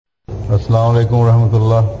السلام علیکم ورحمۃ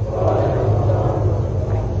اللہ.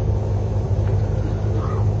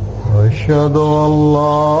 اشہد ان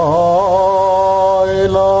لا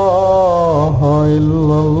الہ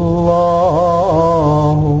الا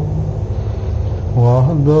اللہ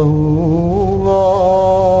وحدہ لا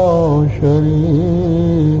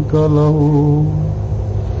شریک لہ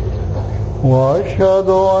واشہد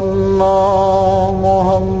ان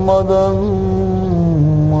محمدا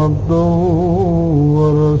عبدہ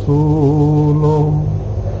ورسولہ.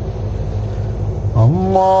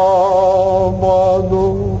 اما بعد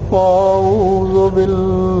فاعوذ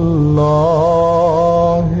باللہ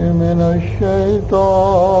من الشیطان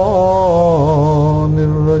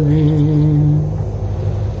الرجیم.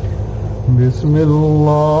 بسم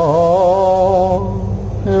اللہ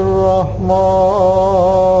الرحمن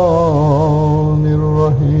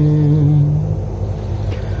الرحیم.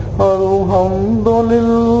 الحمد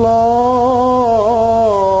للہ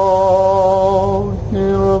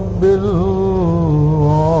رب العالمین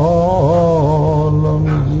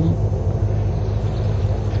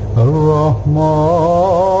الرحمن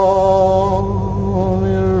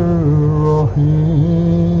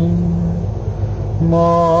الرحیم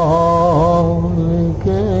مالک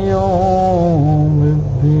یوم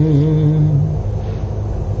الدین.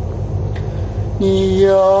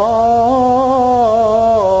 إياك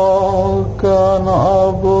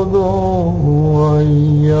نعبد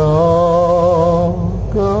وإياك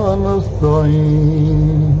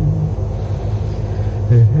نستعين.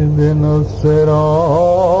 اهدنا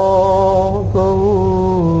الصراط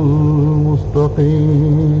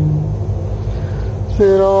المستقيم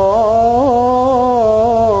صراط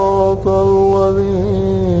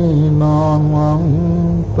الذين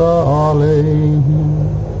أنعمت عليهم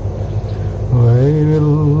غير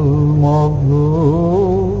المغضوب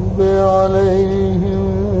عليهم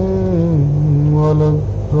ولا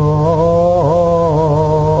الضالين.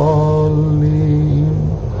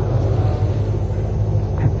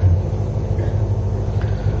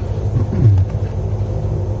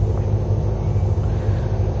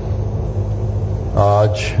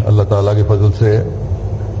 آج اللہ تعالیٰ کے فضل سے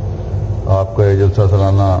آپ کا یہ جلسہ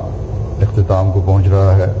سالانہ اختتام کو پہنچ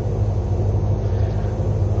رہا ہے.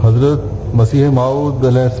 حضرت مسیح موعود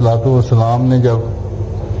علیہ الصلوۃ والسلام نے جب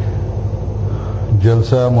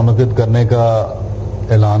جلسہ منعقد کرنے کا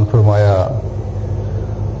اعلان فرمایا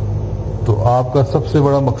تو آپ کا سب سے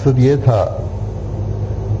بڑا مقصد یہ تھا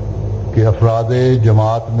کہ افراد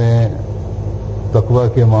جماعت میں تقویٰ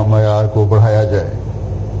کے معیار کو بڑھایا جائے.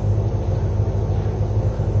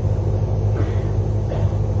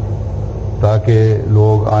 تاکہ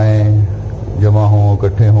لوگ آئیں، جمع ہوں،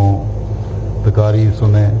 اکٹھے ہوں، تقاریر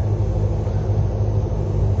سنیں،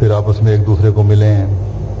 پھر آپس میں ایک دوسرے کو ملیں.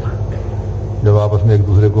 جب آپس میں ایک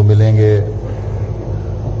دوسرے کو ملیں گے،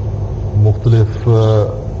 مختلف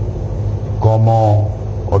قوموں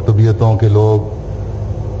اور طبیعتوں کے لوگ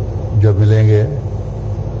جب ملیں گے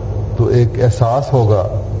تو ایک احساس ہوگا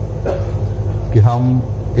کہ ہم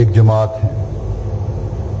ایک جماعت ہیں.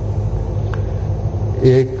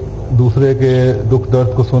 ایک دوسرے کے دکھ درد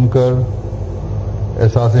کو سن کر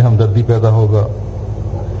احساس ہمدردی پیدا ہوگا،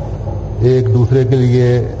 ایک دوسرے کے لیے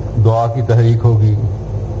دعا کی تحریک ہوگی،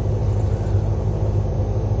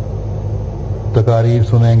 تقاریر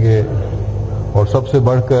سنیں گے، اور سب سے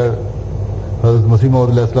بڑھ کر حضرت مسیح موعود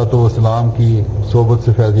علیہ الصلوۃ والسلام کی صحبت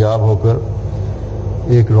سے فیضیاب ہو کر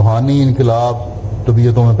ایک روحانی انقلاب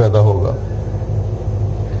طبیعتوں میں پیدا ہوگا.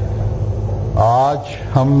 آج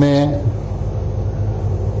ہم میں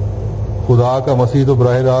خدا کا مسیح تو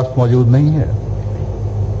براہ راست موجود نہیں ہے،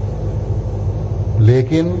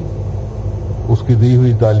 لیکن اس کی دی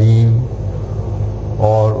ہوئی تعلیم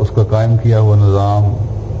اور اس کا قائم کیا ہوا نظام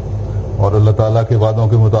اور اللہ تعالیٰ کے وعدوں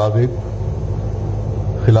کے مطابق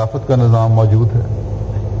خلافت کا نظام موجود ہے،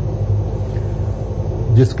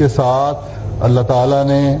 جس کے ساتھ اللہ تعالیٰ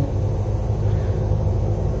نے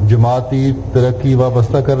جماعتی ترقی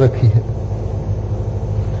وابستہ کر رکھی ہے.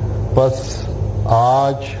 بس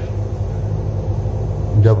آج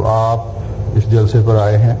جب آپ اس جلسے پر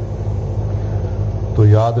آئے ہیں تو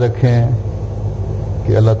یاد رکھیں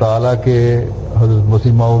کہ اللہ تعالیٰ کے حضرت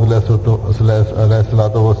مسیح موعود علیہ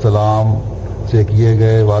الصلوۃ والسلام سے کیے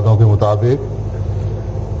گئے وعدوں کے مطابق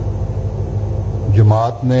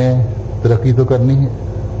جماعت نے ترقی تو کرنی ہے.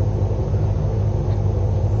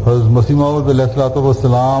 حضرت مسیح موعود علیہ الصلوۃ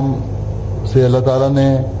والسلام سے اللہ تعالیٰ نے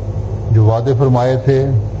جو وعدے فرمائے تھے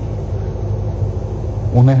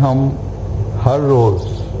انہیں ہم ہر روز،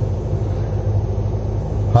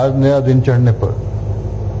 ہر نیا دن چڑھنے پر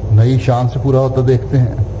نئی شان سے پورا ہوتا دیکھتے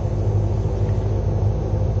ہیں.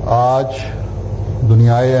 آج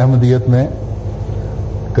دنیائے احمدیت میں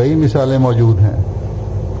کئی مثالیں موجود ہیں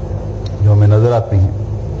جو ہمیں نظر آتی ہیں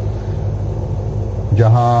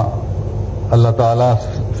جہاں اللہ تعالیٰ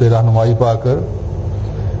سے رہنمائی پا کر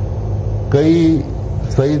کئی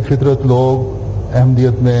سعید فطرت لوگ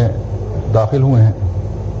احمدیت میں داخل ہوئے ہیں،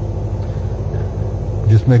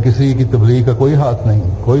 جس میں کسی کی تبلیغ کا کوئی ہاتھ نہیں،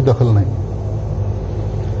 کوئی دخل نہیں۔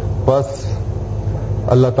 بس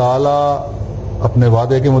اللہ تعالیٰ اپنے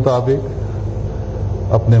وعدے کے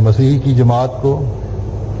مطابق اپنے مسیح کی جماعت کو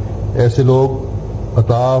ایسے لوگ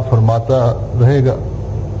عطا فرماتا رہے گا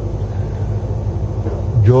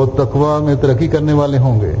جو تقوی میں ترقی کرنے والے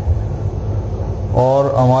ہوں گے اور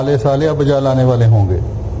اعمال صالحہ بجا لانے والے ہوں گے،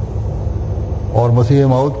 اور مسیح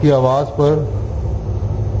موعود کی آواز پر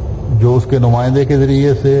جو اس کے نمائندے کے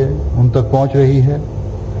ذریعے سے ان تک پہنچ رہی ہے،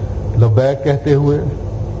 لبیک کہتے ہوئے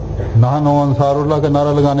نحن انصار اللہ کا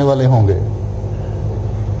نعرہ لگانے والے ہوں گے۔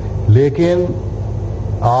 لیکن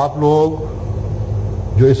آپ لوگ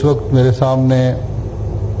جو اس وقت میرے سامنے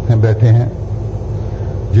بیٹھے ہیں،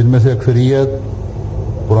 جن میں سے اکثریت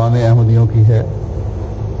پرانے احمدیوں کی ہے،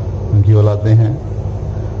 ان کی اولادیں ہیں،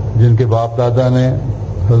 جن کے باپ دادا نے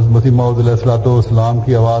حضرت مسیح موعود علیہ الصلوۃ والسلام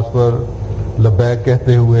کی آواز پر لبیک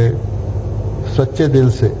کہتے ہوئے سچے دل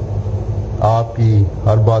سے آپ کی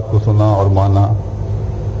ہر بات کو سنا اور مانا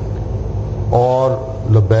اور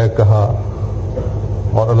لبیک کہا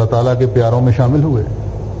اور اللہ تعالیٰ کے پیاروں میں شامل ہوئے،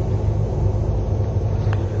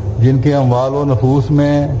 جن کے اموال و نفوس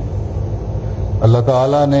میں اللہ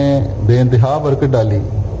تعالیٰ نے بے انتہا برکت ڈالی،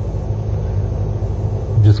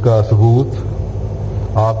 جس کا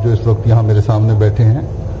ثبوت آپ جو اس وقت یہاں میرے سامنے بیٹھے ہیں،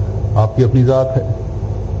 آپ کی اپنی ذات ہے۔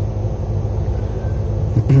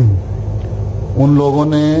 ان لوگوں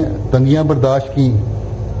نے تنگیاں برداشت کی،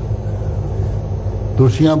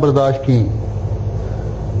 ترشیاں برداشت کی،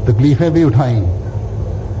 تکلیفیں بھی اٹھائیں،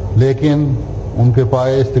 لیکن ان کے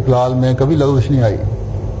پائے استقلال میں کبھی لغزش نہیں آئی۔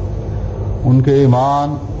 ان کے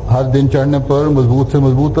ایمان ہر دن چڑھنے پر مضبوط سے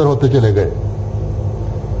مضبوط تر ہوتے چلے گئے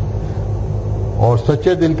اور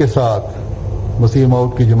سچے دل کے ساتھ مسیح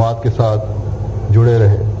موعود کی جماعت کے ساتھ جڑے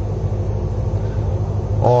رہے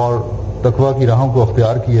اور تقوی کی راہوں کو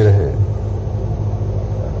اختیار کیے رہے۔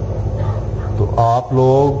 تو آپ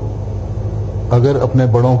لوگ اگر اپنے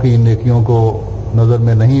بڑوں کی نیکیوں کو نظر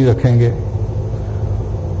میں نہیں رکھیں گے،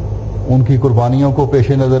 ان کی قربانیوں کو پیش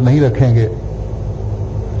نظر نہیں رکھیں گے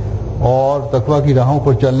اور تقوی کی راہوں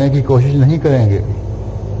پر چلنے کی کوشش نہیں کریں گے،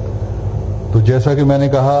 تو جیسا کہ میں نے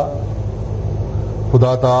کہا،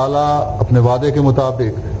 خدا تعالیٰ اپنے وعدے کے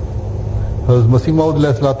مطابق حضرت مسیح موعود علیہ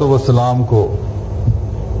الصلوۃ والسلام کو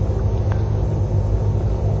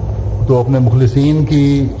تو اپنے مخلصین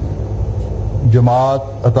کی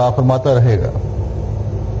جماعت عطا فرماتا رہے گا،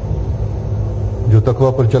 جو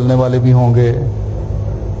تقوی پر چلنے والے بھی ہوں گے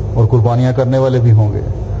اور قربانیاں کرنے والے بھی ہوں گے۔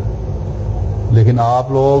 لیکن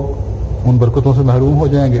آپ لوگ ان برکتوں سے محروم ہو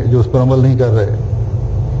جائیں گے جو اس پر عمل نہیں کر رہے۔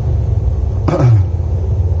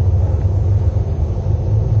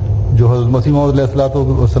 جو حضرت مسیح موعود علیہ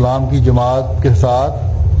الصلوۃ والسلام کی جماعت کے ساتھ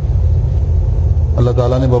اللہ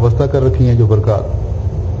تعالیٰ نے وابستہ کر رکھی ہیں جو برکات،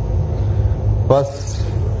 بس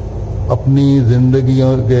اپنی زندگی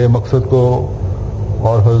کے مقصد کو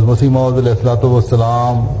اور حضرت مسیح موعود علیہ الصلوۃ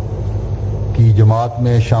والسلام کی جماعت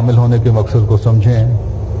میں شامل ہونے کے مقصد کو سمجھیں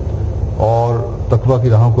اور تقوی کی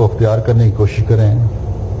راہوں کو اختیار کرنے کی کوشش کریں۔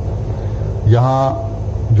 یہاں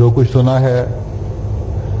جو کچھ سنا ہے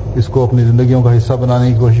اس کو اپنی زندگیوں کا حصہ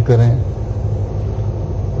بنانے کی کوشش کریں۔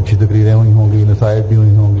 اچھی تقریریں ہوئی ہوں گی، نصائح بھی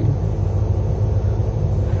ہوئی ہوں گی،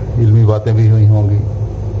 علمی باتیں بھی ہوئی ہوں گی۔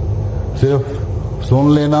 صرف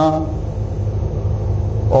سن لینا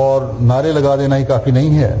اور نعرے لگا دینا ہی کافی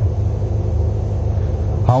نہیں ہے۔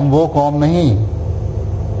 ہم وہ قوم نہیں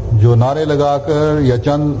جو نعرے لگا کر یا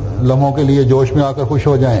چند لمحوں کے لیے جوش میں آ کر خوش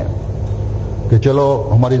ہو جائیں کہ چلو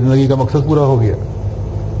ہماری زندگی کا مقصد پورا ہو گیا،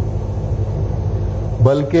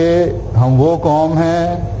 بلکہ ہم وہ قوم ہیں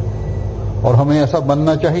اور ہمیں ایسا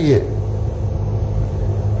بننا چاہیے،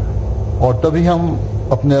 اور تبھی ہم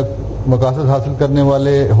اپنے مقاصد حاصل کرنے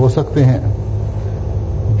والے ہو سکتے ہیں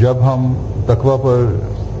جب ہم تقوی پر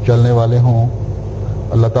چلنے والے ہوں،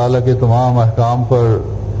 اللہ تعالیٰ کے تمام احکام پر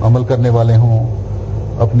عمل کرنے والے ہوں،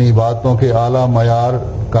 اپنی عبادتوں کے اعلیٰ معیار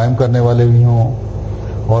قائم کرنے والے بھی ہوں،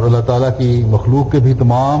 اور اللہ تعالیٰ کی مخلوق کے بھی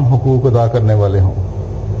تمام حقوق ادا کرنے والے ہوں۔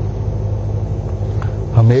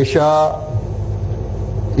 ہمیشہ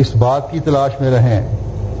اس بات کی تلاش میں رہیں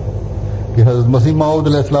کہ حضرت مسیح موعود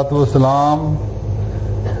علیہ الصلوۃ والسلام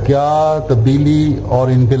کیا تبدیلی اور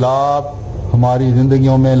انقلاب ہماری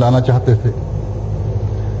زندگیوں میں لانا چاہتے تھے۔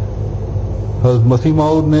 حضرت مسیح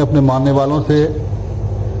موعود نے اپنے ماننے والوں سے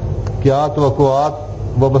کیا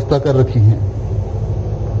توقعات وابستہ کر رکھی ہیں۔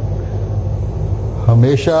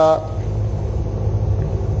 ہمیشہ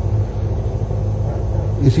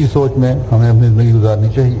اسی سوچ میں ہمیں اپنی زندگی گزارنی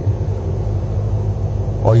چاہیے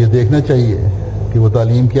اور یہ دیکھنا چاہیے کہ وہ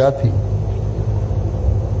تعلیم کیا تھی.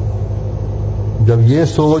 جب یہ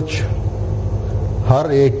سوچ ہر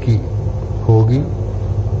ایک کی ہوگی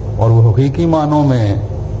اور وہ حقیقی معنوں میں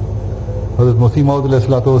حضرت مسیح موعود علیہ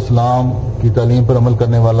الصلوۃ والسلام کی تعلیم پر عمل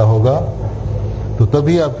کرنے والا ہوگا تو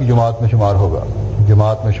تبھی آپ کی جماعت میں شمار ہوگا.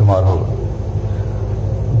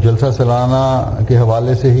 جلسہ سالانہ کے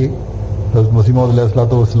حوالے سے ہی حضرت مسیح موعود علیہ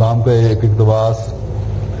الصلوۃ والسلام کا ایک اقتباس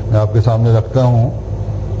میں آپ کے سامنے رکھتا ہوں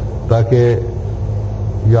تاکہ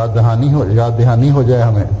یاد دہانی ہو جائے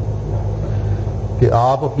ہمیں کہ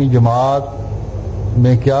آپ اپنی جماعت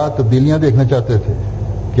میں کیا تبدیلیاں دیکھنا چاہتے تھے,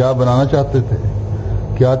 کیا بنانا چاہتے تھے,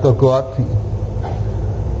 کیا توقعات تھیں,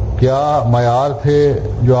 کیا معیار تھے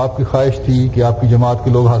جو آپ کی خواہش تھی کہ آپ کی جماعت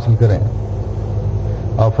کے لوگ حاصل کریں.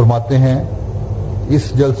 آپ فرماتے ہیں اس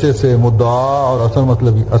جلسے سے مدعا اور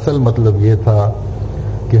اصل مطلب یہ تھا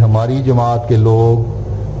کہ ہماری جماعت کے لوگ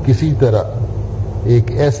کسی طرح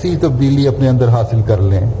ایک ایسی تبدیلی اپنے اندر حاصل کر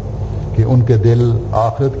لیں کہ ان کے دل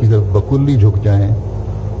آخرت کی طرف بکلی جھک جائیں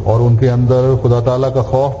اور ان کے اندر خدا تعالیٰ کا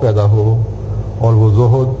خوف پیدا ہو اور وہ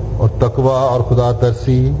زہد اور تقوی اور خدا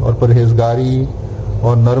ترسی اور پرہیزگاری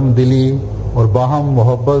اور نرم دلی اور باہم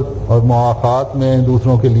محبت اور مواخات میں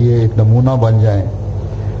دوسروں کے لیے ایک نمونہ بن جائیں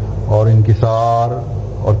اور انکسار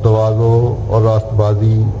اور تواضع اور راست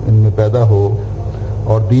بازی ان میں پیدا ہو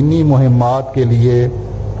اور دینی مہمات کے لیے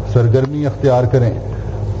سرگرمی اختیار کریں.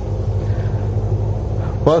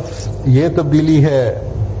 بس یہ تبدیلی ہے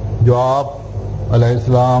جو آپ علیہ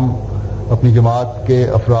السلام اپنی جماعت کے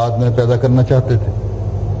افراد میں پیدا کرنا چاہتے تھے.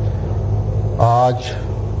 آج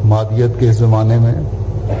مادیت کے اس زمانے میں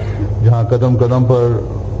جہاں قدم قدم پر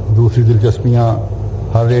دوسری دلچسپیاں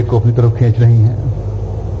ہر ایک کو اپنی طرف کھینچ رہی ہیں,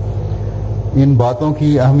 ان باتوں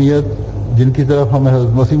کی اہمیت جن کی طرف ہمیں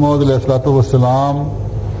حضرت مسیح موعود علیہ الصلوۃ والسلام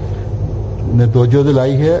نے توجہ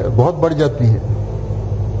دلائی ہے بہت بڑھ جاتی ہے.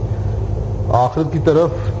 آخرت کی طرف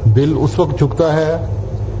دل اس وقت جھکتا ہے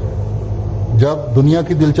جب دنیا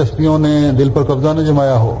کی دلچسپیوں نے دل پر قبضہ نہ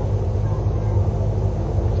جمایا ہو.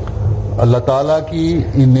 اللہ تعالیٰ کی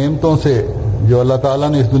ان نعمتوں سے جو اللہ تعالیٰ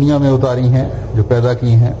نے اس دنیا میں اتاری ہیں, جو پیدا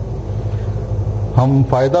کی ہیں, ہم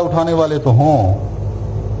فائدہ اٹھانے والے تو ہوں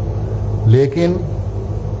لیکن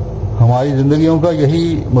ہماری زندگیوں کا یہی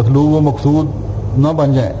مطلوب و مقصود نہ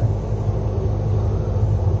بن جائیں.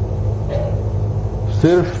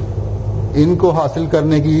 صرف ان کو حاصل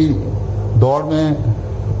کرنے کی دوڑ میں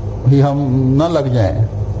ہی ہم نہ لگ جائیں.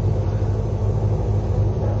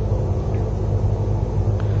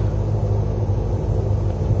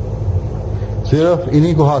 صرف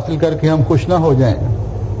انہی کو حاصل کر کے ہم خوش نہ ہو جائیں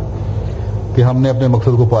کہ ہم نے اپنے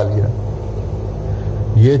مقصد کو پا لیا.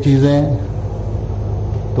 یہ چیزیں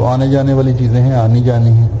تو آنے جانے والی چیزیں ہیں, آنی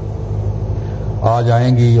جانی ہیں, آج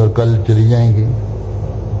آئیں گی اور کل چلی جائیں گی.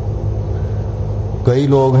 کئی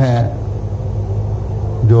لوگ ہیں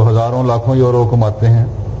جو ہزاروں لاکھوں یورو کماتے ہیں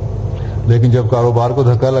لیکن جب کاروبار کو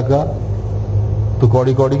دھکا لگا تو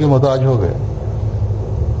کوڑی کوڑی کے محتاج ہو گئے,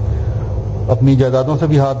 اپنی جائیدادوں سے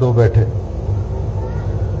بھی ہاتھ دھو بیٹھے.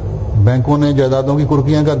 بینکوں نے جائیدادوں کی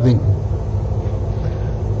کرکیاں کر دیں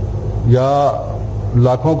یا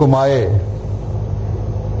لاکھوں کمائے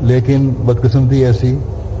لیکن بدقسمتی ایسی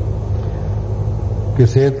کہ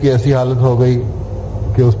صحت کی ایسی حالت ہو گئی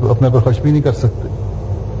کہ اس اپنے پر خرچ بھی نہیں کر سکتے.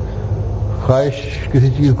 خواہش کسی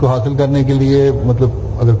چیز کو حاصل کرنے کے لیے مطلب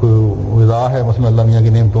اگر کوئی غذا ہے مثلا اللہ میاں کی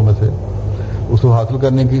نعمتوں میں سے اس کو حاصل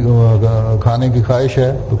کرنے کی کھانے کی خواہش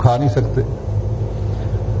ہے تو کھا نہیں سکتے.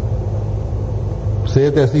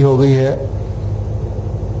 صحت ایسی ہو گئی ہے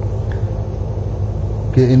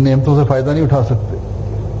کہ ان نعمتوں سے فائدہ نہیں اٹھا سکتے,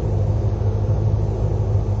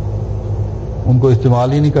 ان کو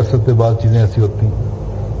استعمال ہی نہیں کر سکتے. بعض چیزیں ایسی ہوتی ہیں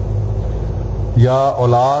یا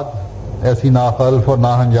اولاد ایسی ناخلف اور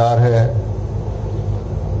ناہنجار ہے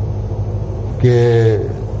کہ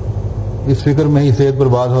اس فکر میں ہی صحت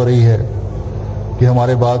برباد ہو رہی ہے کہ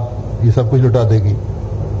ہمارے بعد یہ سب کچھ لٹا دے گی.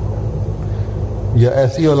 یا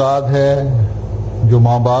ایسی اولاد ہے جو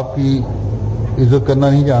ماں باپ کی عزت کرنا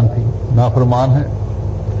نہیں جانتی, نافرمان ہے.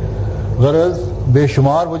 غرض بے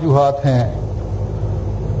شمار وجوہات ہیں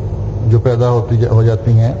جو پیدا ہو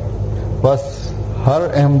جاتی ہیں. بس ہر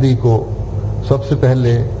احمدی کو سب سے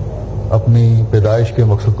پہلے اپنی پیدائش کے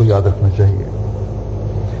مقصد کو یاد رکھنا چاہیے.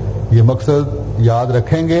 یہ مقصد یاد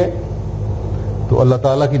رکھیں گے تو اللہ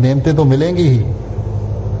تعالیٰ کی نعمتیں تو ملیں گی ہی.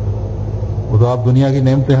 وہ تو آپ دنیا کی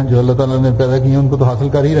نعمتیں ہیں جو اللہ تعالیٰ نے پیدا کی ہیں ان کو تو حاصل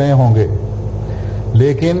کر ہی رہے ہوں گے,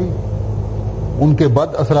 لیکن ان کے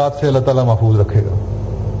بد اثرات سے اللہ تعالیٰ محفوظ رکھے گا.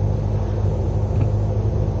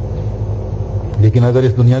 لیکن اگر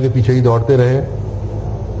اس دنیا کے پیچھے ہی دوڑتے رہے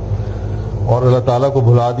اور اللہ تعالیٰ کو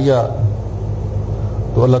بھلا دیا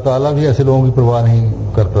تو اللہ تعالیٰ بھی ایسے لوگوں کی پرواہ نہیں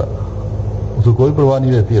کرتا، اس کو کوئی پرواہ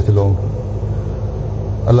نہیں رہتی ایسے لوگوں کی۔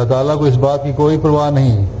 اللہ تعالیٰ کو اس بات کی کوئی پرواہ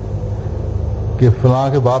نہیں کہ فلاں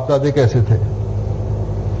کے باپ دادے کیسے تھے۔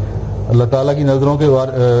 اللہ تعالیٰ کی نظروں کے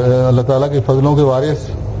اللہ تعالیٰ کے فضلوں کے وارث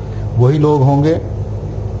وہی لوگ ہوں گے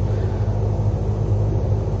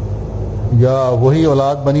یا وہی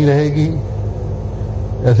اولاد بنی رہے گی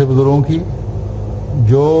ایسے بزرگوں کی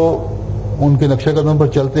جو ان کے نقشہ قدم پر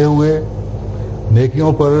چلتے ہوئے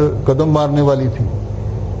نیکیوں پر قدم مارنے والی تھی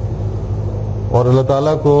اور اللہ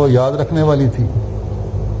تعالیٰ کو یاد رکھنے والی تھی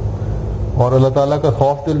اور اللہ تعالیٰ کا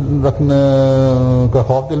خوف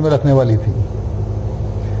دل میں رکھنے والی تھی۔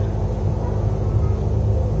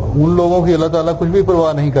 ان لوگوں کی اللہ تعالیٰ کچھ بھی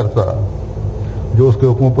پرواہ نہیں کرتا جو اس کے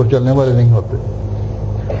حکموں پر چلنے والے نہیں ہوتے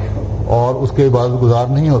اور اس کے عبادت گزار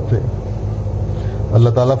نہیں ہوتے۔ اللہ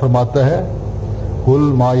تعالیٰ فرماتا ہے قل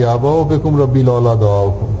ما یابع بکم ربی لولا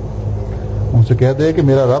دعاؤکم، ان سے کہہ دے کہ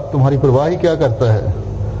میرا رب تمہاری پرواہ ہی کیا کرتا ہے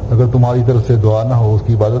اگر تمہاری طرف سے دعا نہ ہو، اس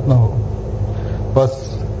کی عبادت نہ ہو۔ بس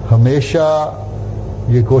ہمیشہ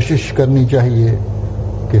یہ کوشش کرنی چاہیے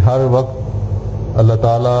کہ ہر وقت اللہ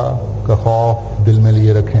تعالیٰ کا خوف دل میں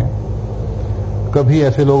لیے رکھیں، کبھی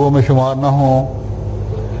ایسے لوگوں میں شمار نہ ہوں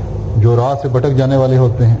جو راہ سے بھٹک جانے والے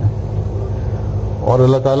ہوتے ہیں اور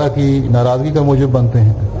اللہ تعالیٰ کی ناراضگی کا موجب بنتے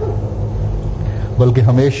ہیں، بلکہ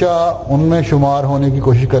ہمیشہ ان میں شمار ہونے کی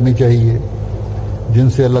کوشش کرنی چاہیے جن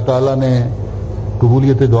سے اللہ تعالیٰ نے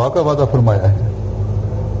قبولیت دعا کا وعدہ فرمایا ہے،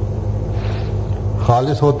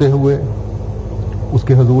 خالص ہوتے ہوئے اس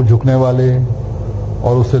کے حضور جھکنے والے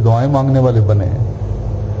اور اس سے دعائیں مانگنے والے بنے۔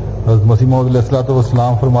 حضرت مسیح موعود علیہ الصلوۃ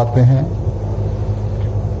والسلام فرماتے ہیں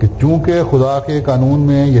کہ چونکہ خدا کے قانون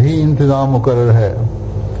میں یہی انتظام مقرر ہے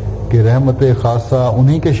کہ رحمت خاصہ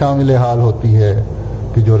انہی کے شامل حال ہوتی ہے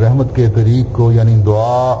کہ جو رحمت کے طریق کو یعنی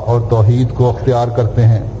دعا اور توحید کو اختیار کرتے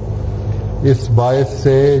ہیں، اس باعث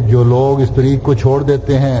سے جو لوگ اس طریق کو چھوڑ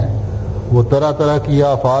دیتے ہیں وہ طرح طرح کی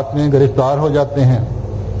آفات میں گرفتار ہو جاتے ہیں۔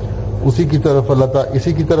 اسی کی طرف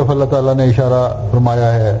اللہ تعالیٰ نے اشارہ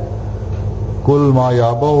فرمایا ہے قل ما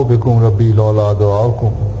یابع بکم ربی لولا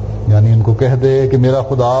دعاؤکم، یعنی ان کو کہہ دے کہ میرا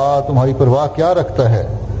خدا تمہاری پرواہ کیا رکھتا ہے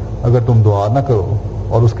اگر تم دعا نہ کرو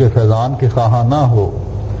اور اس کے فیضان کے خواہاں نہ ہو۔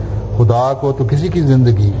 خدا کو تو کسی کی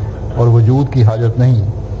زندگی اور وجود کی حاجت نہیں،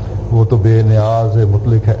 وہ تو بے نیاز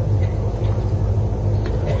مطلق ہے۔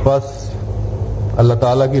 بس اللہ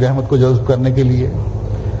تعالیٰ کی رحمت کو جذب کرنے کے لیے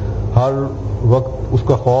ہر وقت اس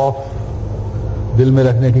کا خوف دل میں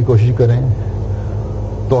رکھنے کی کوشش کریں،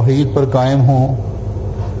 توحید پر قائم ہوں،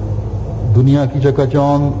 دنیا کی چکا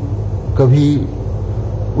چوند کبھی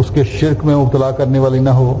اس کے شرک میں مبتلا کرنے والی نہ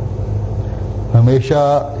ہو، ہمیشہ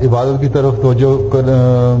عبادت کی طرف توجہ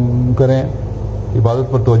کریں،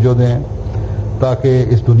 عبادت پر توجہ دیں تاکہ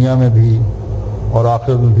اس دنیا میں بھی اور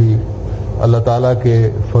آخرت میں بھی اللہ تعالیٰ کے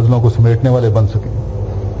فضلوں کو سمیٹنے والے بن سکیں۔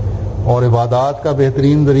 اور عبادات کا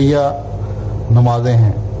بہترین ذریعہ نمازیں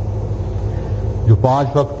ہیں جو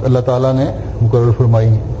 5 وقت اللہ تعالیٰ نے مقرر فرمائی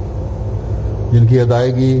ہیں، جن کی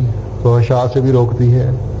ادائیگی فحشات سے بھی روکتی ہے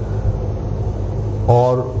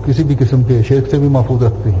اور کسی بھی قسم کے شرک سے بھی محفوظ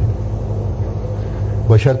رکھتی ہیں،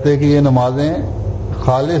 بشرطے کہ یہ نمازیں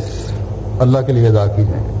خالص اللہ کے لیے ادا کی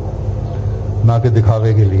جائیں، نہ کہ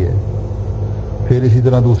دکھاوے کے لیے۔ پھر اسی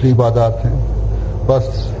طرح دوسری عبادات ہیں، بس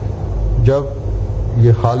جب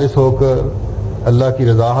یہ خالص ہو کر اللہ کی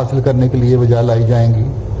رضا حاصل کرنے کے لیے بجا لائی جائیں گی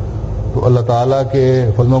تو اللہ تعالیٰ کے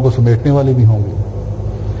فضلوں کو سمیٹنے والی بھی ہوں گی،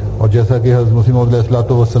 اور جیسا کہ حضرت مسیح موعود علیہ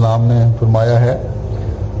الصلوۃ والسلام نے فرمایا ہے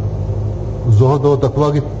زہد و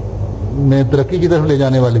تقویٰ میں ترقی کی طرف لے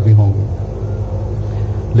جانے والی بھی ہوں گی۔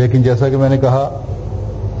 لیکن جیسا کہ میں نے کہا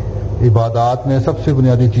عبادات میں سب سے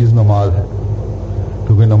بنیادی چیز نماز ہے،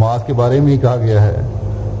 کیونکہ نماز کے بارے میں ہی کہا گیا ہے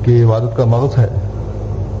کہ عبادت کا مغز ہے۔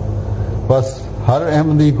 بس ہر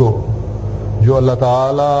احمدی کو جو اللہ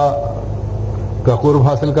تعالی کا قرب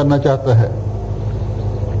حاصل کرنا چاہتا ہے،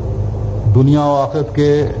 دنیا و آخرت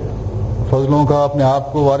کے فضلوں کا اپنے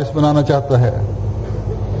آپ کو وارث بنانا چاہتا ہے،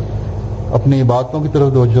 اپنی عبادتوں کی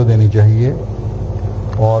طرف توجہ دینی چاہیے،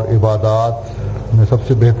 اور عبادات میں سب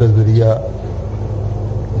سے بہتر ذریعہ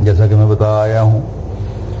جیسا کہ میں بتا آیا ہوں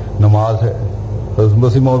نماز ہے۔ حضرت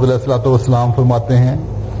مسیح موعود علیہ الصلوۃ والسلام فرماتے ہیں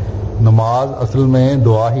نماز اصل میں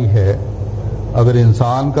دعا ہی ہے، اگر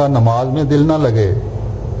انسان کا نماز میں دل نہ لگے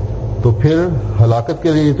تو پھر ہلاکت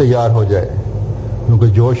کے لیے تیار ہو جائے، کیونکہ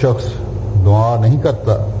جو شخص دعا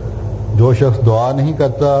نہیں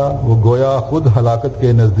کرتا وہ گویا خود ہلاکت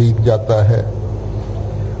کے نزدیک جاتا ہے۔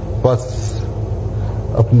 بس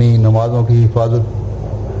اپنی نمازوں کی حفاظت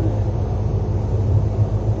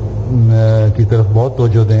کی طرف بہت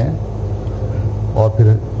توجہ دیں اور پھر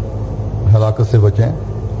ہلاکت سے بچیں،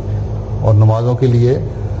 اور نمازوں کے لیے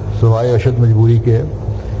سوائے اشد مجبوری کے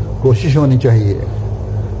کوشش ہونی چاہیے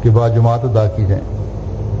کہ باجماعت ادا کی جائیں۔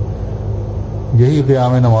 یہی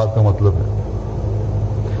قیام نماز کا مطلب ہے،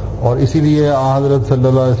 اور اسی لیے آن حضرت صلی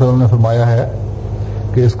اللہ علیہ وسلم نے فرمایا ہے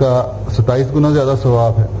کہ اس کا 27 گنا زیادہ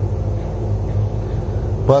ثواب ہے۔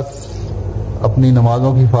 بس اپنی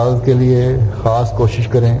نمازوں کی حفاظت کے لیے خاص کوشش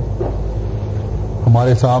کریں۔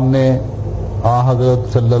 ہمارے سامنے آن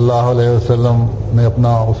حضرت صلی اللہ علیہ وسلم نے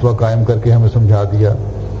اپنا اسوہ قائم کر کے ہمیں سمجھا دیا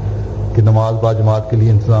کہ نماز باجماعت کے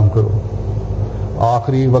لیے انتظام کرو۔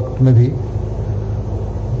 آخری وقت میں بھی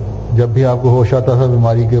جب بھی آپ کو ہوش آتا تھا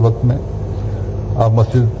بیماری کے وقت میں، آپ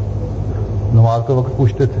مسجد نماز کا وقت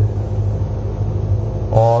پوچھتے تھے،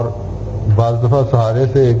 اور بعض دفعہ سہارے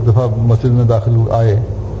سے ایک دفعہ مسجد میں داخل آئے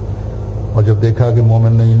اور جب دیکھا کہ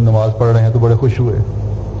مومن نماز پڑھ رہے ہیں تو بڑے خوش ہوئے،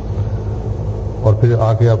 اور پھر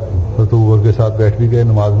آ کے آپ حضرت ابوبکر کے ساتھ بیٹھ بھی گئے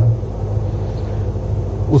نماز میں۔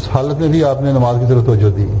 اس حالت میں بھی آپ نے نماز کی طرف توجہ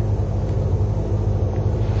دی،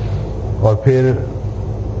 اور پھر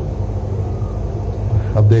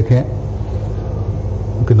اب دیکھیں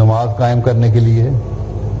کہ نماز قائم کرنے کے لیے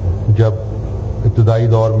جب ابتدائی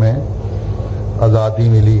دور میں آزادی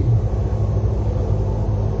ملی،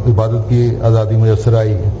 عبادت کی آزادی میسر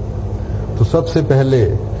آئی، تو سب سے پہلے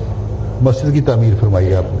مسجد کی تعمیر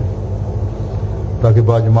فرمائی آپ نے، تاکہ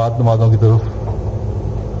باجماعت نمازوں کی طرف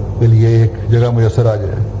کے لیے ایک جگہ میسر آ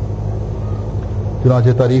جائے۔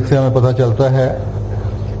 چنانچہ تاریخ سے ہمیں پتہ چلتا ہے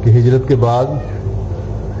کہ ہجرت کے بعد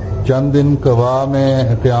چند دن قبا میں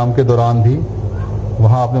قیام کے دوران بھی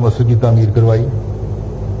وہاں آپ نے مسجد کی تعمیر کروائی،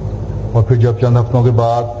 اور پھر جب چند ہفتوں کے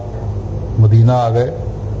بعد مدینہ آ گئے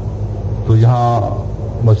تو یہاں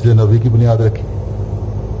مسجد نبوی کی بنیاد رکھی۔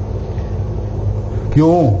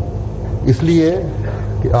 کیوں؟ اس لیے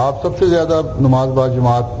کہ آپ سب سے زیادہ نماز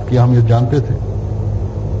باجماعت کی اہمیت جانتے تھے،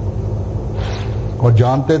 اور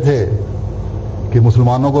جانتے تھے کہ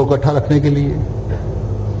مسلمانوں کو اکٹھا رکھنے کے لیے،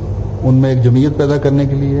 ان میں ایک جمعیت پیدا کرنے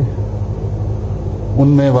کے لیے، ان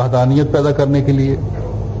میں وحدانیت پیدا کرنے کے لیے،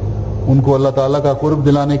 ان کو اللہ تعالیٰ کا قرب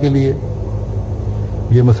دلانے کے لیے،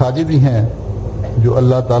 یہ مساجد ہی ہیں جو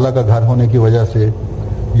اللہ تعالیٰ کا گھر ہونے کی وجہ سے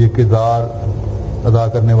یہ کردار ادا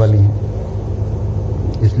کرنے والی ہیں۔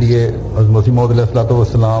 اس لیے حضرت مسیح موعود علیہ الصلوۃ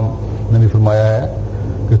والسلام نے بھی فرمایا ہے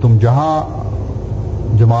کہ تم جہاں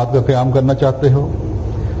جماعت کا قیام کرنا چاہتے ہو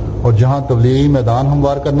اور جہاں تبلیغی میدان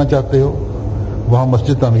ہموار کرنا چاہتے ہو وہاں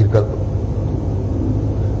مسجد تعمیر کر دو۔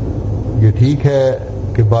 یہ ٹھیک ہے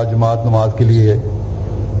کہ باجماعت نماز کے لیے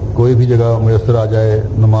کوئی بھی جگہ میسر آ جائے،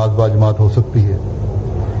 نماز باجماعت ہو سکتی ہے،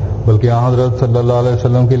 بلکہ آن حضرت صلی اللہ علیہ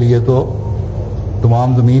وسلم کے لیے تو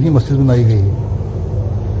تمام زمین ہی مسجد بنائی گئی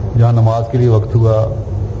ہے، جہاں نماز کے لیے وقت ہوا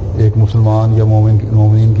ایک مسلمان یا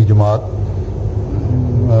مومنین کی جماعت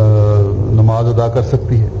نماز ادا کر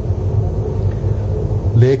سکتی ہے۔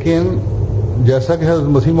 لیکن جیسا کہ حضرت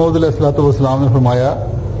مسیح موعود علیہ الصلوۃ والسلام نے فرمایا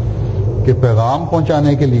کہ پیغام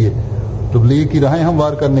پہنچانے کے لیے، تبلیغ کی راہیں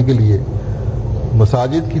ہموار کرنے کے لیے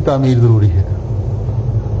مساجد کی تعمیر ضروری ہے،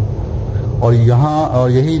 اور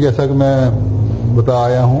یہی جیسا کہ میں بتا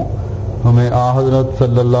آیا ہوں ہمیں آن حضرت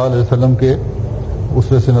صلی اللہ علیہ وسلم کے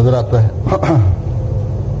اسوے سے نظر آتا ہے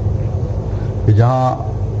کہ جہاں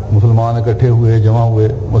مسلمان اکٹھے ہوئے، جمع ہوئے،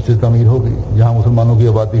 مسجد تعمیر ہو گئی، جہاں مسلمانوں کی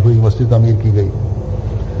آبادی ہوئی مسجد تعمیر کی گئی۔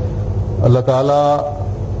 اللہ تعالیٰ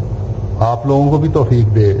آپ لوگوں کو بھی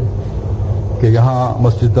توفیق دے کہ یہاں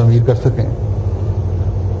مسجد تعمیر کر سکیں۔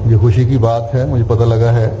 یہ خوشی کی بات ہے، مجھے پتہ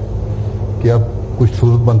لگا ہے کہ اب کچھ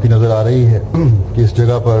صورت بنتی نظر آ رہی ہے کہ اس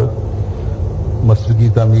جگہ پر مسجد کی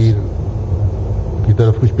تعمیر کی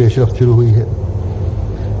طرف کچھ پیش رفت شروع ہوئی ہے۔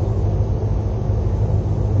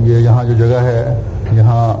 یہ یہاں جو جگہ ہے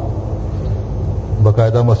یہاں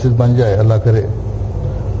باقاعدہ مسجد بن جائے، اللہ کرے،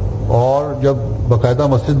 اور جب باقاعدہ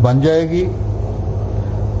مسجد بن جائے گی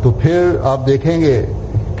تو پھر آپ دیکھیں گے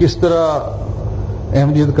کس طرح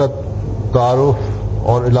احمدیت کا تعارف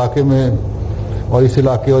اور علاقے میں اور اس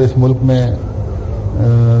علاقے اور اس ملک میں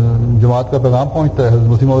جماعت کا پیغام پہنچتا ہے، حضرت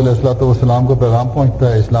مسیح موعود علیہ الصلوۃ والسلام کا پیغام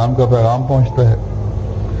پہنچتا ہے، اسلام کا پیغام پہنچتا ہے۔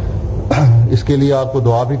 اس کے لیے آپ کو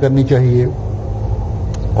دعا بھی کرنی چاہیے،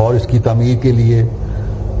 اور اس کی تعمیر کے لیے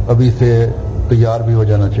ابھی سے تیار بھی ہو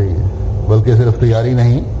جانا چاہیے، بلکہ صرف تیاری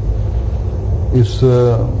نہیں، اس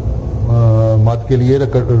مد کے لیے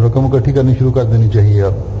رقم اکٹھی کرنی شروع کر دینی چاہیے۔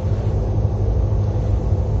 اب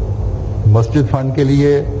مسجد فنڈ کے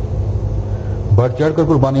لیے بڑھ چڑھ کر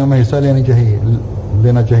قربانیوں میں حصہ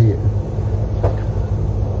لینا چاہیے۔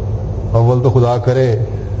 اول تو خدا کرے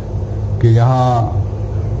کہ یہاں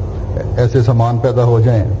ایسے سامان پیدا ہو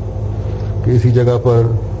جائیں کہ اسی جگہ پر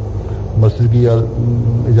مسجد کی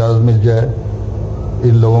اجازت مل جائے،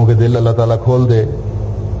 ان لوگوں کے دل اللہ تعالیٰ کھول دے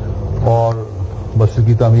اور مسجد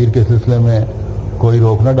کی تعمیر کے سلسلے میں کوئی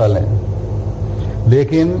روک نہ ڈالیں.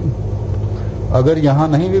 لیکن اگر یہاں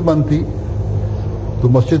نہیں بھی بنتی تو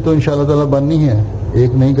مسجد تو انشاءاللہ تعالیٰ بننی ہے،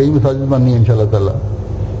 ایک نہیں کئی مساجد بننی ہے انشاءاللہ تعالیٰ،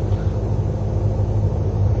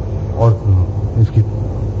 اور اس کی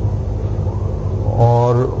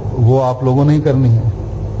اور وہ آپ لوگوں نے ہی کرنی ہے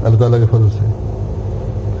اللہ تعالیٰ کے فضل سے.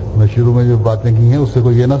 میں شروع میں جو باتیں کی ہیں اس سے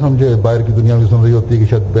کوئی یہ نہ سمجھے باہر کی دنیا میں سن رہی ہوتی ہے کہ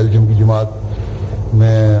شاید بیلجیم کی جماعت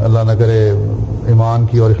میں اللہ نہ کرے ایمان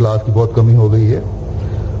کی اور اخلاص کی بہت کمی ہو گئی ہے.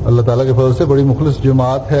 اللہ تعالیٰ کے فضل سے بڑی مخلص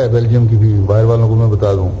جماعت ہے بیلجیم کی بھی. باہر والوں کو میں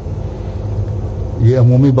بتا دوں، یہ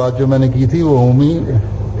عمومی بات جو میں نے کی تھی وہ عمومی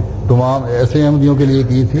تمام ایسے احمدیوں کے لیے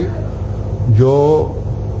کی تھی جو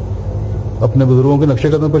اپنے بزرگوں کے نقشے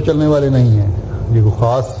قدم پر چلنے والے نہیں ہیں. یہ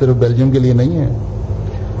خاص صرف بیلجیم کے لیے نہیں ہے،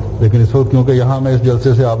 لیکن اس وقت کیونکہ یہاں میں اس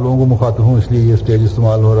جلسے سے آپ لوگوں کو مخاطب ہوں اس لیے یہ اسٹیج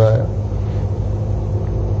استعمال ہو رہا ہے.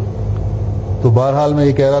 تو بہرحال میں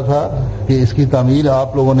یہ کہہ رہا تھا کہ اس کی تعمیر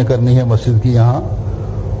آپ لوگوں نے کرنی ہے مسجد کی یہاں،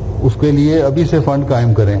 اس کے لیے ابھی سے فنڈ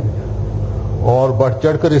قائم کریں اور بڑھ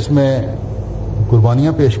چڑھ کر اس میں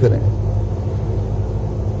قربانیاں پیش کریں.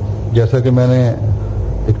 جیسا کہ میں نے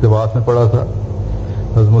اقتباس میں پڑھا تھا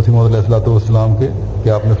حضرت مسیح موعود علیہ الصلوۃ والسلام کے کہ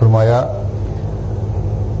آپ نے فرمایا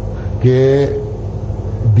کہ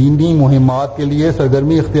دینی مہمات کے لیے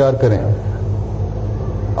سرگرمی اختیار کریں.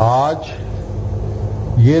 آج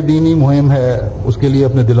یہ دینی مہم ہے، اس کے لیے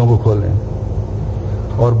اپنے دلوں کو کھولیں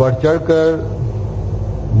اور بڑھ چڑھ کر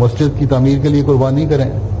مسجد کی تعمیر کے لیے قربانی کریں.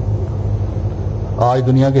 آج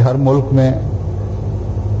دنیا کے ہر ملک میں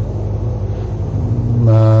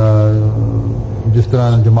جس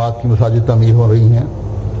طرح جماعت کی مساجد تعمیر ہو رہی ہیں،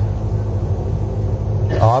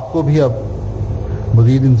 آپ کو بھی اب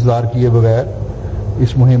مزید انتظار کیے بغیر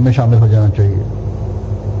اس مہم میں شامل ہو جانا چاہیے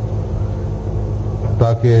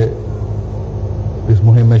تاکہ اس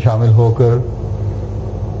مہم میں شامل ہو کر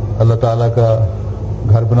اللہ تعالیٰ کا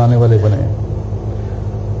گھر بنانے والے بنیں.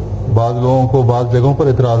 بعض لوگوں کو بعض جگہوں پر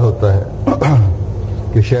اعتراض ہوتا ہے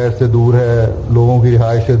کہ شہر سے دور ہے، لوگوں کی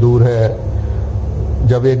رہائش سے دور ہے.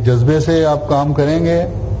 جب ایک جذبے سے آپ کام کریں گے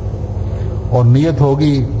اور نیت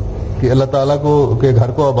ہوگی کہ اللہ تعالیٰ کو کے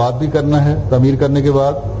گھر کو آباد بھی کرنا ہے تعمیر کرنے کے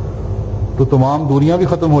بعد، تو تمام دوریاں بھی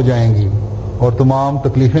ختم ہو جائیں گی اور تمام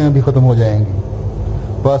تکلیفیں بھی ختم ہو جائیں گی.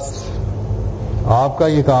 بس آپ کا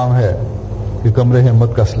یہ کام ہے کہ کمرے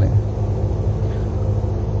ہمت کس لیں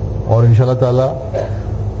اور انشاءاللہ تعالیٰ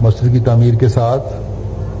مسجد کی تعمیر کے ساتھ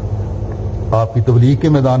آپ کی تبلیغ کے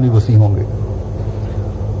میدان بھی وسیع ہوں گے.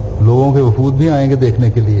 لوگوں کے وفود بھی آئیں گے دیکھنے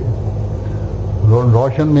کے لیے.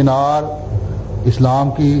 روشن مینار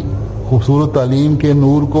اسلام کی خوبصورت تعلیم کے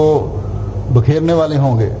نور کو بکھیرنے والے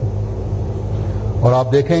ہوں گے اور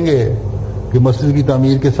آپ دیکھیں گے کہ مسجد کی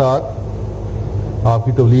تعمیر کے ساتھ آپ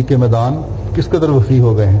کی تبلیغ کے میدان کس قدر وسیع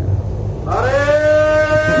ہو گئے ہیں.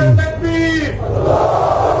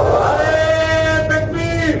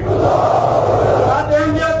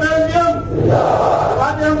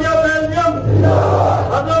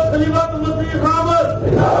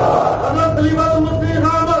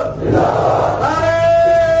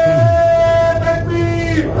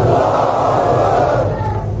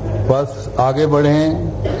 بس آگے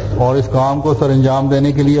بڑھیں اور اس کام کو سر انجام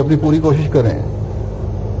دینے کے لیے اپنی پوری کوشش کریں.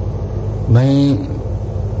 نہیں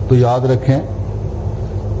تو یاد رکھیں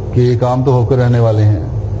کہ یہ کام تو ہو کر رہنے والے ہیں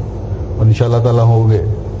اور انشاءاللہ تعالیٰ ہوں گے،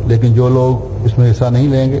 لیکن جو لوگ اس میں حصہ نہیں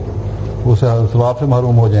لیں گے وہ ثواب سے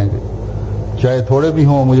محروم ہو جائیں گے، چاہے تھوڑے بھی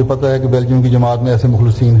ہوں. مجھے پتہ ہے کہ بیلجیم کی جماعت میں ایسے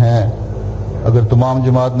مخلصین ہیں، اگر تمام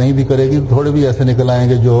جماعت نہیں بھی کرے گی تو تھوڑے بھی ایسے نکل آئیں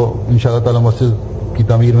گے جو انشاءاللہ تعالیٰ مسجد کی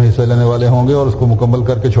تعمیر میں حصہ لینے والے ہوں گے اور اس کو مکمل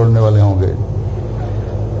کر کے چھوڑنے والے ہوں گے.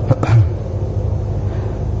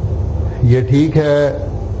 یہ ٹھیک ہے،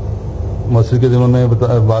 مسجد کے دنوں میں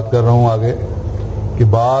بات کر رہا ہوں آگے کہ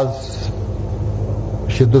بعض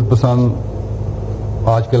شدت پسند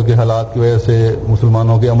آج کل کے حالات کی وجہ سے،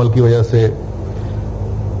 مسلمانوں کے عمل کی وجہ سے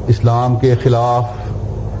اسلام کے خلاف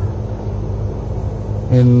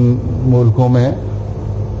ان ملکوں میں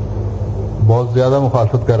بہت زیادہ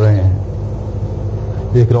مخالفت کر رہے ہیں.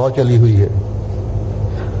 ایک رو چلی ہوئی ہے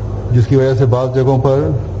جس کی وجہ سے بعض جگہوں پر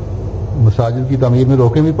مساجد کی تعمیر میں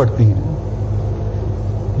روکیں بھی پڑتی ہیں،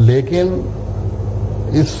 لیکن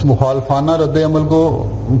اس مخالفانہ رد عمل کو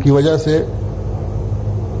کی وجہ سے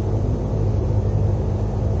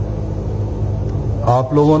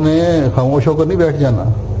آپ لوگوں نے خاموش ہو کر نہیں بیٹھ جانا،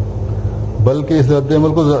 بلکہ اس رد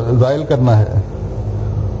عمل کو زائل کرنا ہے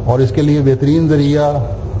اور اس کے لیے بہترین ذریعہ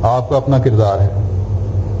آپ کا اپنا کردار ہے.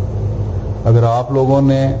 اگر آپ لوگوں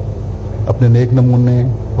نے اپنے نیک نمونے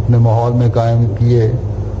اپنے ماحول میں قائم کیے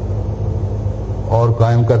اور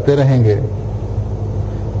قائم کرتے رہیں گے.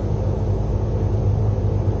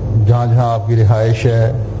 جہاں جہاں آپ کی رہائش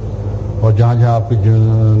ہے اور جہاں جہاں آپ کی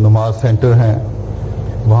نماز سینٹر ہیں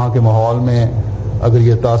وہاں کے ماحول میں اگر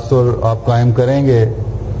یہ تاثر آپ قائم کریں گے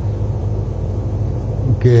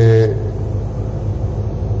کہ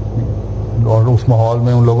اور اس ماحول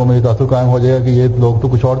میں ان لوگوں میں یہ تاثر قائم ہو جائے گا کہ یہ لوگ تو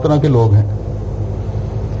کچھ اور طرح کے لوگ ہیں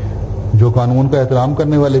جو قانون کا احترام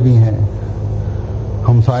کرنے والے بھی ہیں,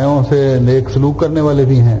 ہمسایوں سے نیک سلوک کرنے والے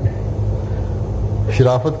بھی ہیں,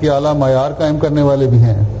 شرافت کے اعلیٰ معیار قائم کرنے والے بھی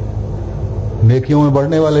ہیں, نیکیوں میں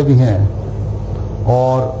بڑھنے والے بھی ہیں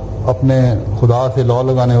اور اپنے خدا سے لو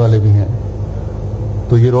لگانے والے بھی ہیں,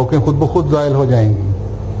 تو یہ روکیں خود بخود زائل ہو جائیں گی.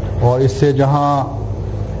 اور اس سے جہاں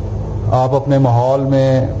آپ اپنے ماحول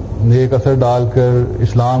میں نیک اثر ڈال کر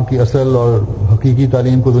اسلام کی اصل اور حقیقی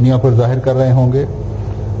تعلیم کو دنیا پر ظاہر کر رہے ہوں گے,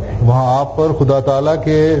 وہاں آپ پر خدا تعالیٰ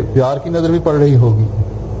کے پیار کی نظر بھی پڑ رہی ہوگی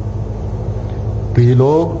کہ یہ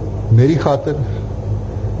لوگ میری خاطر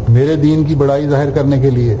میرے دین کی بڑائی ظاہر کرنے کے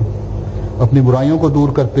لیے اپنی برائیوں کو دور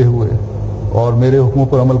کرتے ہوئے اور میرے حکموں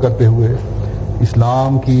پر عمل کرتے ہوئے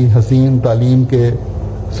اسلام کی حسین تعلیم کے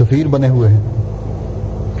سفیر بنے ہوئے ہیں.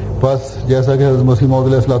 بس جیسا کہ حضرت مسیح موعود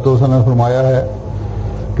علیہ الصلوۃ والسلام نے فرمایا ہے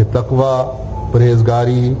کہ تقویٰ,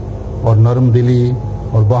 پرہیزگاری اور نرم دلی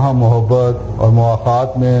اور باہم محبت اور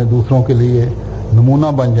مواخات میں دوسروں کے لیے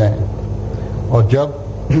نمونہ بن جائیں. اور جب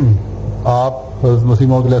آپ حضرت مسیح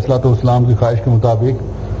موعود علیہ الصلوۃ والسلام کی خواہش کے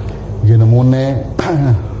مطابق یہ نمونے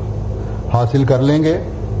حاصل کر لیں گے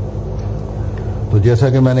تو جیسا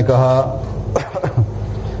کہ میں نے کہا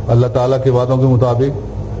اللہ تعالیٰ کے وعدوں کے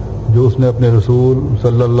مطابق جو اس نے اپنے رسول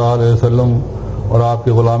صلی اللہ علیہ وسلم اور آپ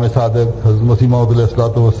کے غلام صادق حضرت مسیح موعود علیہ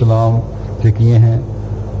الصلوۃ والسلام سے کیے ہیں,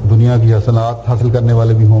 دنیا کی حسنات حاصل کرنے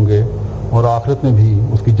والے بھی ہوں گے اور آخرت میں بھی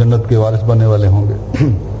اس کی جنت کے وارث بننے والے ہوں گے.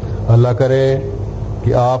 اللہ کرے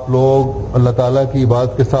کہ آپ لوگ اللہ تعالیٰ کی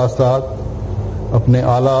عبادت کے ساتھ ساتھ اپنے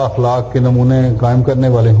اعلیٰ اخلاق کے نمونے قائم کرنے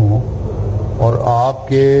والے ہوں اور آپ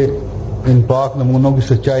کے ان پاک نمونوں کی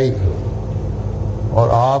سچائی اور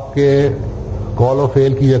آپ کے قول و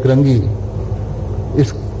فعل کی یکرنگی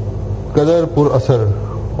اس قدر پر اثر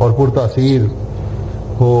اور پر تاثیر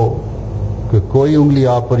ہو کہ کوئی انگلی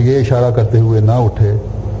آپ پر یہ اشارہ کرتے ہوئے نہ اٹھے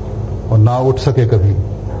اور نہ اٹھ سکے کبھی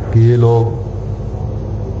کہ یہ لوگ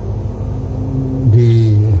بھی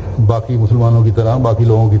باقی مسلمانوں کی طرح, باقی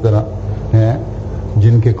لوگوں کی طرح ہیں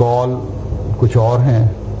جن کے قول کچھ اور ہیں,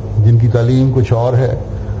 جن کی تعلیم کچھ اور ہے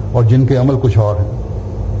اور جن کے عمل کچھ اور ہیں,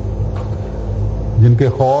 جن کے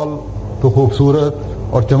قول تو خوبصورت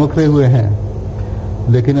اور چمکتے ہوئے ہیں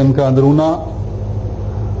لیکن ان کا اندرونہ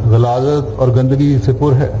غلاظت اور گندگی سے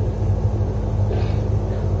پر ہے.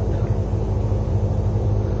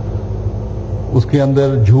 اس کے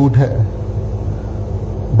اندر جھوٹ ہے,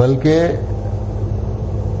 بلکہ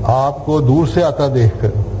آپ کو دور سے آتا دیکھ کر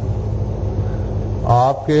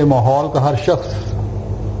آپ کے ماحول کا ہر شخص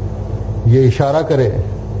یہ اشارہ کرے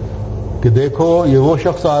کہ دیکھو یہ وہ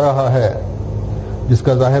شخص آ رہا ہے جس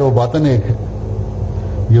کا ظاہر و باطن ایک ہے,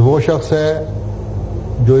 یہ وہ شخص ہے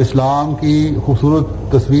جو اسلام کی خوبصورت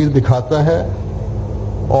تصویر دکھاتا ہے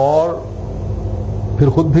اور پھر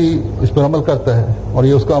خود بھی اس پر عمل کرتا ہے اور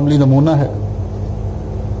یہ اس کا عملی نمونہ ہے.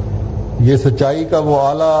 یہ سچائی کا وہ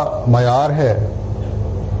اعلیٰ معیار ہے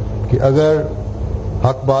کہ اگر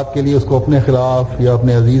حق بات کے لیے اس کو اپنے خلاف یا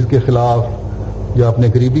اپنے عزیز کے خلاف یا اپنے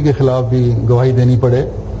قریبی کے خلاف بھی گواہی دینی پڑے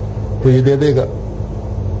تو یہ دے دے گا,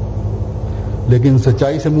 لیکن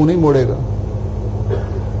سچائی سے منہ نہیں موڑے گا,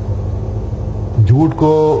 جھوٹ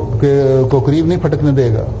کو قریب نہیں پھٹکنے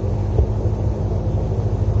دے گا,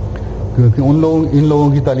 کیونکہ ان لوگوں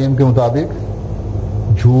کی تعلیم کے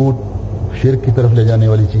مطابق جھوٹ شرک کی طرف لے جانے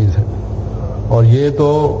والی چیز ہے اور یہ تو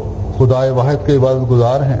خدائے واحد کے عبادت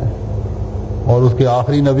گزار ہیں اور اس کے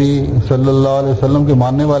آخری نبی صلی اللہ علیہ وسلم کے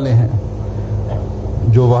ماننے والے ہیں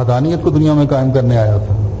جو وحدانیت کو دنیا میں قائم کرنے آیا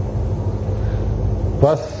تھا.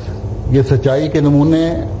 بس یہ سچائی کے نمونے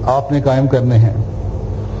آپ نے قائم کرنے ہیں.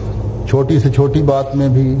 چھوٹی سے چھوٹی بات میں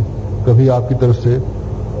بھی کبھی آپ کی طرف سے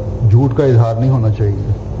جھوٹ کا اظہار نہیں ہونا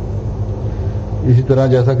چاہیے. اسی طرح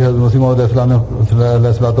جیسا کہ حضرت مسیح موعود علیہ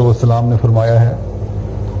الصلوۃ والسلام نے فرمایا ہے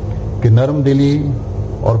کہ نرم دلی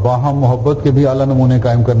اور باہم محبت کے بھی اعلیٰ نمونے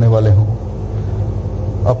قائم کرنے والے ہوں,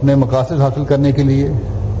 اپنے مقاصد حاصل کرنے کے لیے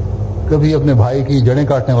کبھی اپنے بھائی کی جڑیں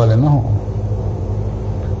کاٹنے والے نہ ہوں,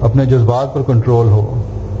 اپنے جذبات پر کنٹرول ہو,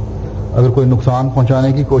 اگر کوئی نقصان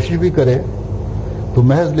پہنچانے کی کوشش بھی کرے تو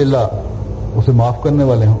محض للہ اسے معاف کرنے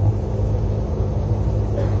والے ہوں.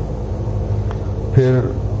 پھر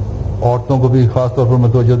عورتوں کو بھی خاص طور پر میں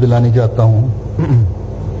توجہ دلانی چاہتا ہوں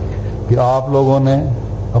کہ آپ لوگوں نے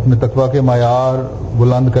اپنے تقویٰ کے معیار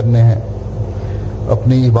بلند کرنے ہیں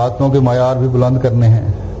اپنی عبادتوں کے معیار بھی بلند کرنے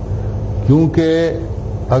ہیں،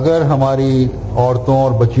 کیونکہ اگر ہماری عورتوں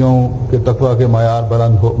اور بچیوں کے تقویٰ کے معیار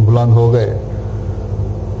بلند ہو گئے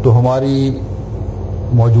تو ہماری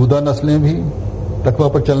موجودہ نسلیں بھی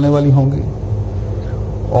تقویٰ پر چلنے والی ہوں گی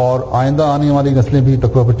اور آئندہ آنے والی نسلیں بھی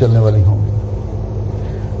تقویٰ پر چلنے والی ہوں گی،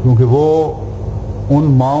 کیونکہ وہ ان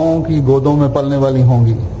ماؤں کی گودوں میں پلنے والی ہوں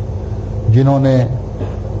گی جنہوں نے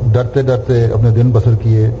ڈرتے ڈرتے اپنے دن بسر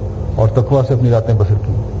کیے اور تقویٰ سے اپنی راتیں بسر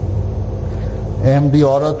کی۔ احمدی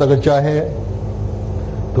عورت اگر چاہے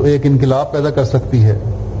تو ایک انقلاب پیدا کر سکتی ہے،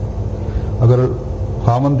 اگر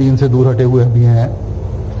خامن دین سے دور ہٹے ہوئے بھی ہیں،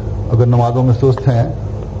 اگر نمازوں میں سست ہیں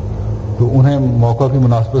تو انہیں موقع کی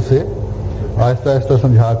مناسبت سے آہستہ آہستہ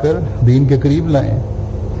سمجھا کر دین کے قریب لائیں،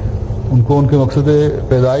 ان کو ان کے مقصد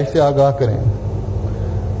پیدائش سے آگاہ کریں۔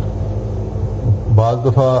 بعض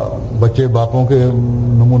دفعہ بچے باپوں کے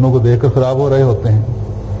نمونوں کو دیکھ کر خراب ہو رہے ہوتے ہیں،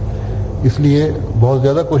 اس لیے بہت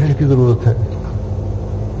زیادہ کوشش کی ضرورت ہے،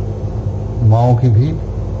 ماؤں کی بھی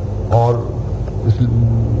اور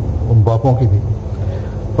باپوں کی بھی۔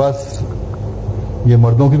 بس یہ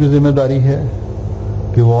مردوں کی بھی ذمہ داری ہے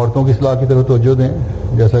کہ وہ عورتوں کی اصلاح کی طرف توجہ دیں،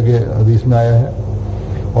 جیسا کہ حدیث میں آیا ہے،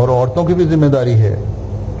 اور عورتوں کی بھی ذمہ داری ہے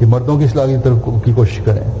کہ مردوں کی اصلاح کی طرف کی کوشش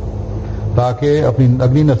کریں تاکہ اپنی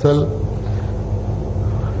اگلی نسل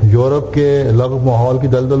یورپ کے لغو ماحول کی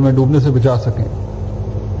دلدل میں ڈوبنے سے بچا سکیں،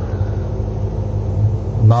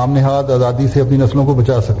 نام نہاد آزادی سے اپنی نسلوں کو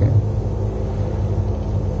بچا سکیں۔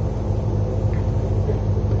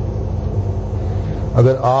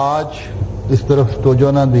 اگر آج اس طرف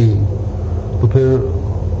توجہ نہ دی تو پھر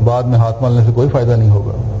بعد میں ہاتھ مالنے سے کوئی فائدہ نہیں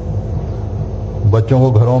ہوگا۔ بچوں کو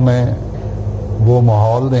گھروں میں وہ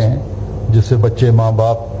ماحول دیں جس سے بچے ماں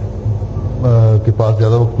باپ کے پاس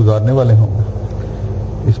زیادہ وقت گزارنے والے ہوں۔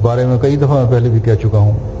 اس بارے میں کئی دفعہ میں پہلے بھی کہہ چکا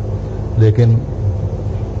ہوں، لیکن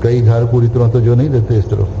کئی گھر پوری طرح توجہ نہیں دیتے اس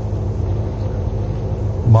طرف۔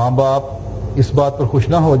 ماں باپ اس بات پر خوش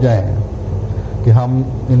نہ ہو جائیں کہ ہم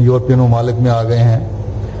ان یورپین ممالک میں آ گئے ہیں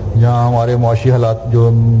جہاں ہمارے معاشی حالات جو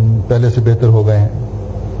پہلے سے بہتر ہو گئے ہیں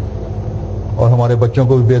اور ہمارے بچوں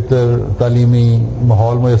کو بھی بہتر تعلیمی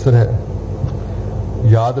ماحول میسر ہے۔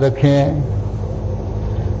 یاد رکھیں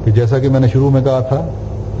کہ جیسا کہ میں نے شروع میں کہا تھا،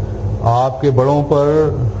 آپ کے بڑوں پر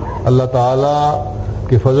اللہ تعالی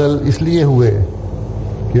کے فضل اس لیے ہوئے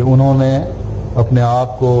کہ انہوں نے اپنے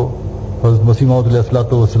آپ کو حضرت مسیح موعود علیہ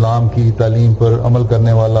الصلوۃ والسلام کی تعلیم پر عمل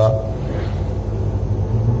کرنے والا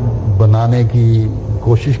بنانے کی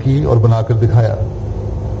کوشش کی اور بنا کر دکھایا،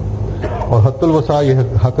 اور حت الوسع یہ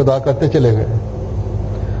حق ادا کرتے چلے گئے،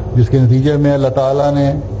 جس کے نتیجے میں اللہ تعالیٰ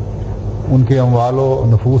نے ان کے اموال و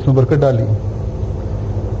نفوس میں برکت ڈالی۔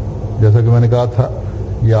 جیسا کہ میں نے کہا تھا،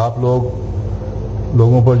 یہ آپ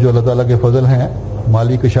لوگوں پر جو اللہ تعالیٰ کے فضل ہیں،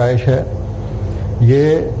 مالی کشائش ہے، یہ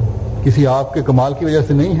کسی آپ کے کمال کی وجہ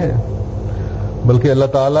سے نہیں ہے، بلکہ اللہ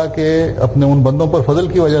تعالیٰ کے اپنے ان بندوں پر فضل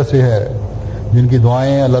کی وجہ سے ہے جن کی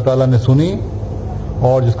دعائیں اللہ تعالیٰ نے سنی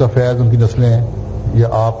اور جس کا فیض ان کی نسلیں یا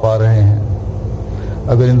آپ پا رہے ہیں۔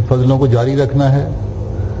 اگر ان فضلوں کو جاری رکھنا ہے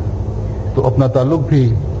تو اپنا تعلق بھی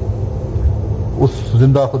اس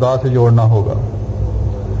زندہ خدا سے جوڑنا ہوگا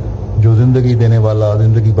جو زندگی دینے والا،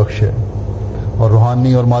 زندگی بخش ہے اور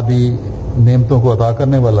روحانی اور مادی نعمتوں کو عطا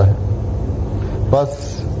کرنے والا ہے۔ بس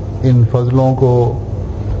ان فضلوں کو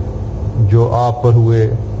جو آپ پر ہوئے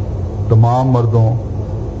تمام مردوں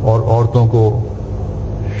اور عورتوں کو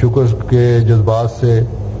شکر کے جذبات سے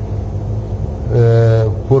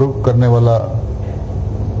پر کرنے والا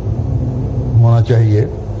ہونا چاہیے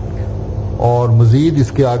اور مزید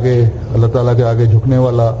اس کے آگے اللہ تعالیٰ کے آگے جھکنے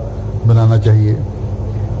والا بنانا چاہیے،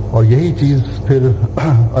 اور یہی چیز پھر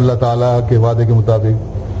اللہ تعالیٰ کے وعدے کے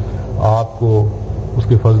مطابق آپ کو اس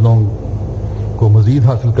کے فضلوں کو مزید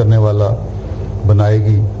حاصل کرنے والا بنائے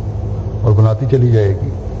گی اور بناتی چلی جائے گی،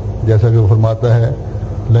 جیسا کہ وہ فرماتا ہے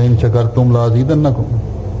لئن شکرتم لازیدنکم،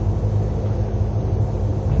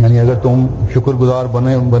 یعنی اگر تم شکر گزار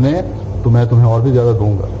بنے تو میں تمہیں اور بھی زیادہ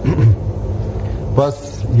دوں گا۔ بس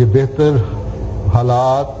یہ بہتر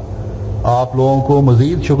حالات آپ لوگوں کو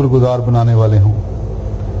مزید شکر گزار بنانے والے ہوں۔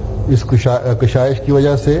 اس کشائش کی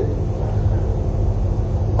وجہ سے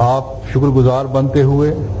آپ شکر گزار بنتے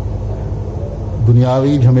ہوئے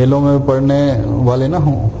دنیاوی جھمیلوں میں پڑنے والے نہ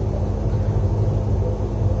ہوں،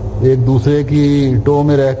 ایک دوسرے کی ٹو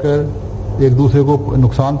میں رہ کر ایک دوسرے کو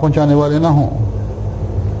نقصان پہنچانے والے نہ ہوں،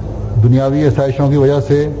 دنیاوی آسائشوں کی وجہ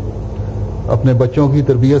سے اپنے بچوں کی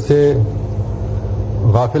تربیت سے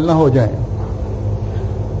غافل نہ ہو جائیں،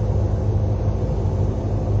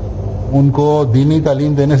 ان کو دینی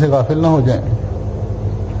تعلیم دینے سے غافل نہ ہو جائیں،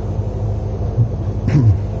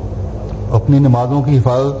 اپنی نمازوں کی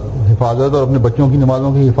حفاظت اور اپنے بچوں کی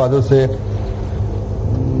نمازوں کی حفاظت سے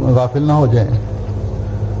غافل نہ ہو جائیں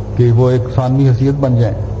کہ وہ ایک ثانوی حیثیت بن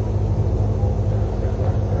جائیں،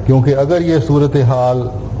 کیونکہ اگر یہ صورتحال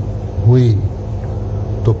ہوئی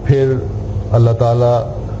تو پھر اللہ تعالیٰ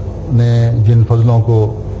نے جن فضلوں کو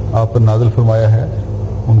آپ پر نازل فرمایا ہے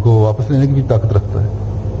ان کو واپس لینے کی بھی طاقت رکھتا ہے۔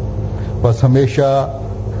 بس ہمیشہ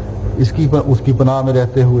اس کی پناہ میں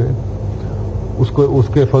رہتے ہوئے اس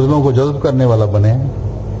کے فضلوں کو جذب کرنے والا بنے۔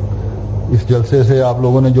 اس جلسے سے آپ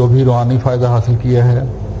لوگوں نے جو بھی روحانی فائدہ حاصل کیا ہے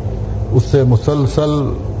اس سے مسلسل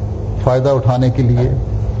فائدہ اٹھانے کے لیے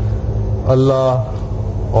اللہ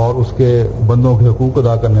اور اس کے بندوں کے حقوق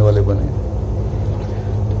ادا کرنے والے بنے۔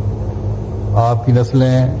 آپ کی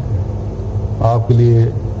نسلیں آپ کے لیے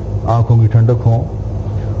آنکھوں کی ٹھنڈک ہوں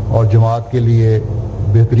اور جماعت کے لیے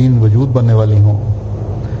بہترین وجود بننے والی ہوں۔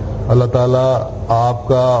 اللہ تعالیٰ آپ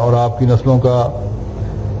کا اور آپ کی نسلوں کا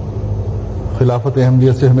خلافت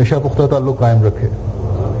احمدیت سے ہمیشہ پختہ تعلق قائم رکھے،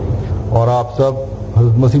 اور آپ سب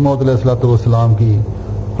حضرت مسیح موعود علیہ الصلوۃ والسلام کی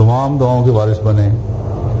تمام دعاؤں کے وارث بنیں۔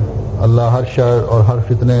 اللہ ہر شر اور ہر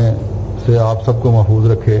فتنے سے آپ سب کو محفوظ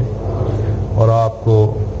رکھے اور آپ کو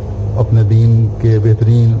اپنے دین کے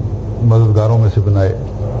بہترین مددگاروں میں سے بنائے۔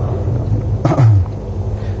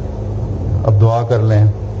 اب دعا کر لیں۔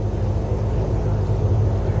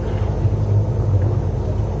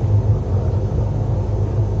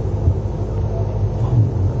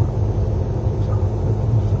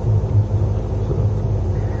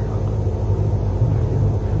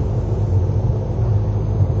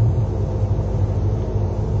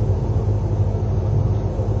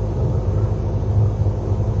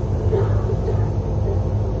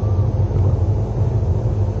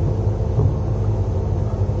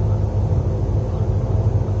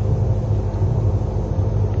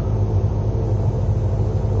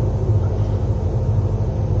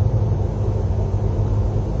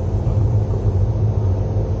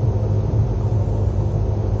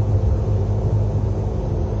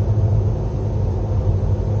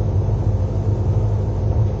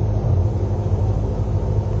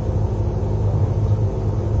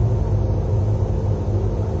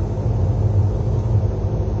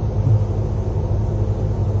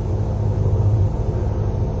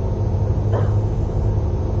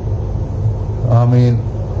 آمین۔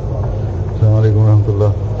 السلام علیکم ورحمۃ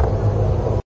اللہ۔